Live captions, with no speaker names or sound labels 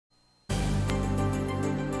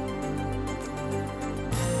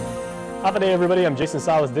Hafa day, everybody. I'm Jason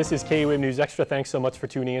Salas. This is KUAM News Extra. Thanks so much for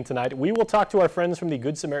tuning in tonight. We will talk to our friends from the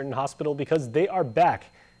Good Samaritan Hospital because they are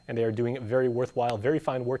back and they are doing very worthwhile, very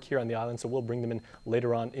fine work here on the island. So we'll bring them in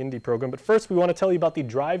later on in the program. But first, we want to tell you about the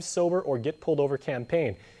Drive Sober or Get Pulled Over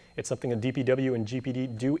campaign. It's something that DPW and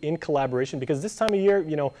GPD do in collaboration because this time of year,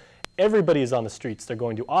 you know, everybody is on the streets. They're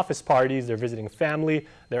going to office parties, they're visiting family,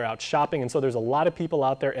 they're out shopping, and so there's a lot of people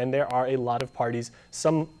out there, and there are a lot of parties.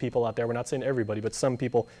 Some people out there, we're not saying everybody, but some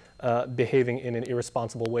people behaving in an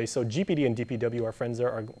irresponsible way. So GPD and DPW, our friends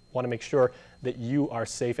there, want to make sure that you are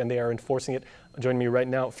safe, and they are enforcing it. Joining me right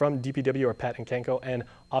now from DPW are Pat Nkanko and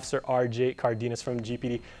Officer R.J. Cardenas from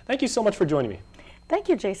GPD. Thank you so much for joining me. Thank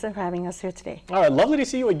you, Jason, for having us here today. All right, lovely to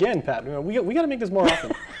see you again, Pat. We got to make this more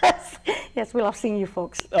often. Yes, we love seeing you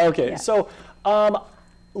folks. Okay, yeah. So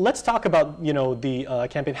let's talk about, you know, the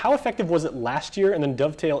campaign. How effective was it last year, and then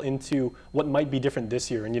dovetail into what might be different this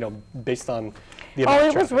year, and, you know, based on the amount of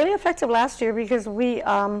it traffic. was really effective last year because we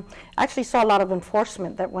actually saw a lot of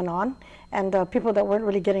enforcement that went on, and people that weren't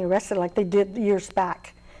really getting arrested like they did years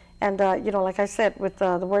back. And, you know, like I said, with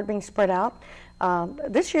the word being spread out,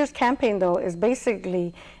 this year's campaign, though, is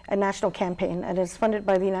basically a national campaign, and is funded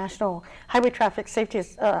by the National Highway Traffic Safety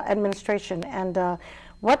Administration. And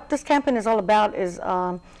what this campaign is all about is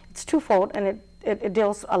it's twofold, and it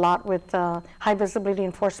deals a lot with high visibility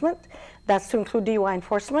enforcement. That's to include DUI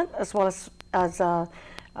enforcement as well as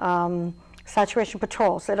saturation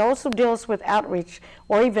patrols. It also deals with outreach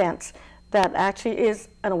or events that actually is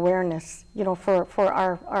an awareness, you know, for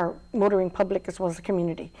our motoring public as well as the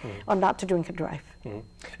community on not to drink and drive.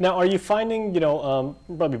 Now, are you finding, you know,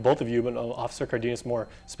 probably both of you, but Officer Cardenas more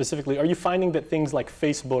specifically, are you finding that things like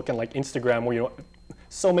Facebook and like Instagram, where, you know,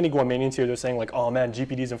 so many Guamanians here, they're saying like, oh man,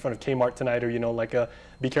 GPD's in front of Kmart tonight, or, you know, like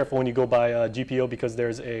be careful when you go by GPO because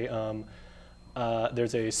there's a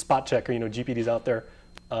spot check, or, you know, GPD's out there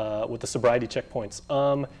with the sobriety checkpoints.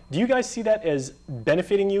 Do you guys see that as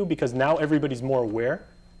benefiting you because now everybody's more aware?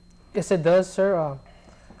 Yes, it does, sir.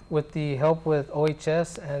 With the help with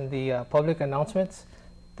OHS and the public announcements,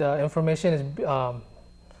 the information is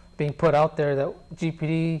being put out there that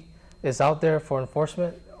GPD is out there for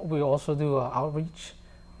enforcement. We also do outreach.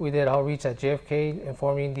 We did outreach at JFK,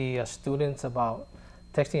 informing the students about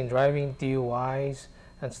texting and driving, DUIs,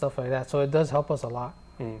 and stuff like that. So it does help us a lot.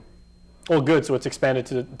 Oh, good. So it's expanded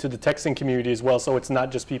to the texting community as well. So it's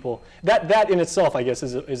not just people. That in itself, I guess,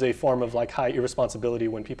 is a form of like high irresponsibility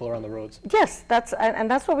when people are on the roads. Yes, that's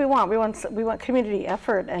what we want. We want community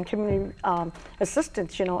effort and community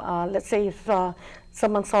assistance. You know, let's say if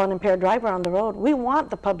someone saw an impaired driver on the road, we want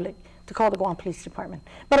the public to call the Guam Police Department.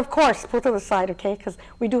 But of course, put to the side, okay, because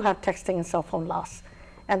we do have texting and cell phone laws.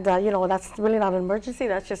 And, you know, that's really not an emergency,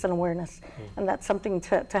 that's just an awareness. And that's something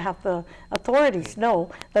to have the authorities know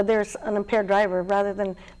that there's an impaired driver rather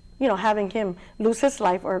than, you know, having him lose his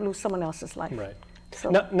life or lose someone else's life. Right. So.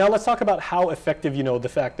 Now let's talk about how effective, you know, the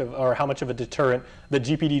fact of, or how much of a deterrent the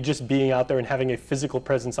GPD just being out there and having a physical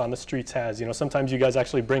presence on the streets has. You know, sometimes you guys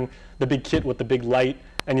actually bring the big kit with the big light,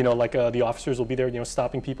 and, you know, like the officers will be there, you know,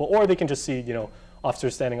 stopping people, or they can just see, you know,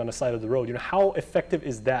 officers standing on the side of the road. You know, how effective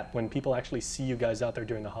is that when people actually see you guys out there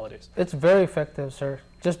during the holidays? It's very effective, sir.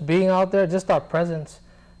 Just being out there, just our presence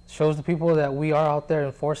shows the people that we are out there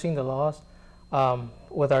enforcing the laws.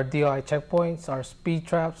 With our DUI checkpoints, our speed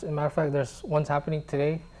traps. As a matter of fact, there's one's happening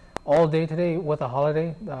today, all day today with a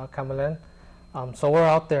holiday, Kamalan. So we're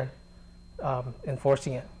out there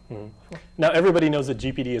enforcing it. Now, everybody knows that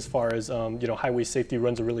GPD, as far as you know, highway safety,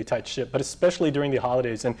 runs a really tight ship, but especially during the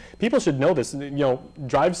holidays. And people should know this. You know,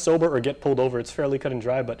 drive sober or get pulled over. It's fairly cut and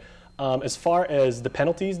dry. But as far as the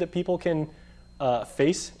penalties that people can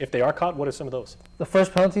face if they are caught, what are some of those? The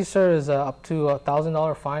first penalty, sir, is up to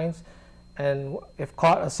 $1,000 fines, and if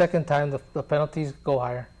caught a second time, the penalties go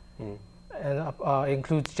higher, and it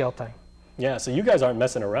includes jail time. Yeah, so you guys aren't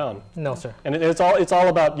messing around. No, sir. And it's all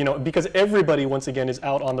about, you know, because everybody, once again, is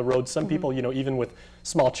out on the road. Some people, you know, even with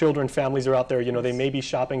small children, families are out there, you know, they may be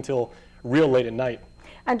shopping till real late at night.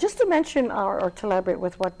 And just to mention or to elaborate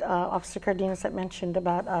with what Officer Cardenas had mentioned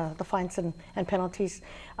about the fines and penalties,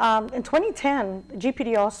 in 2010,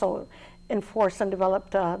 GPD also enforced and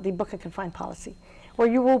developed the book and confine policy, where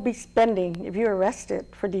you will be spending, if you're arrested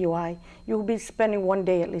for DUI, you will be spending 1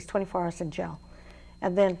 day, at least 24 hours in jail.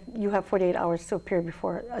 And then you have 48 hours to appear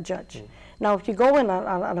before a judge. Now, if you go in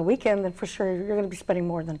on a weekend, then for sure you're going to be spending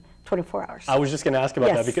more than 24 hours. I was just going to ask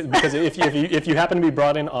about that because if you happen to be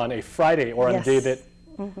brought in on a Friday or on a day that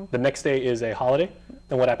the next day is a holiday,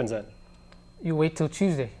 then what happens then? You wait till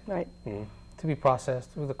Tuesday. Right. to be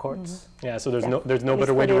processed through the courts. Yeah, so there's Yeah. there's no At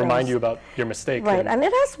better least way to 48 remind hours. you about your mistake. Right, than- and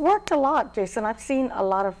it has worked a lot, Jason. I've seen a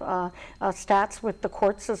lot of stats with the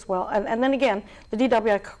courts as well. And then again, the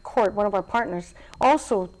DWI court, one of our partners,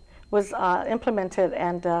 also was implemented,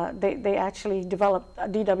 and they actually developed a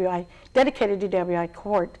DWI, dedicated DWI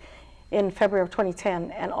court in February of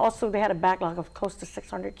 2010, and also they had a backlog of close to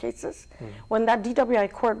 600 cases. When that DWI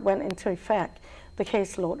court went into effect, the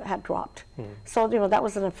caseload had dropped. So, that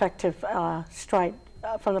was an effective stride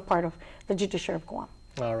from the part of the Judiciary of Guam.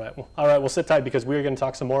 All right, well, sit tight because we're going to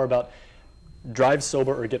talk some more about drive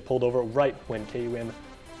sober or get pulled over right when KUM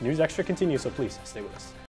News Extra continues, so please stay with us.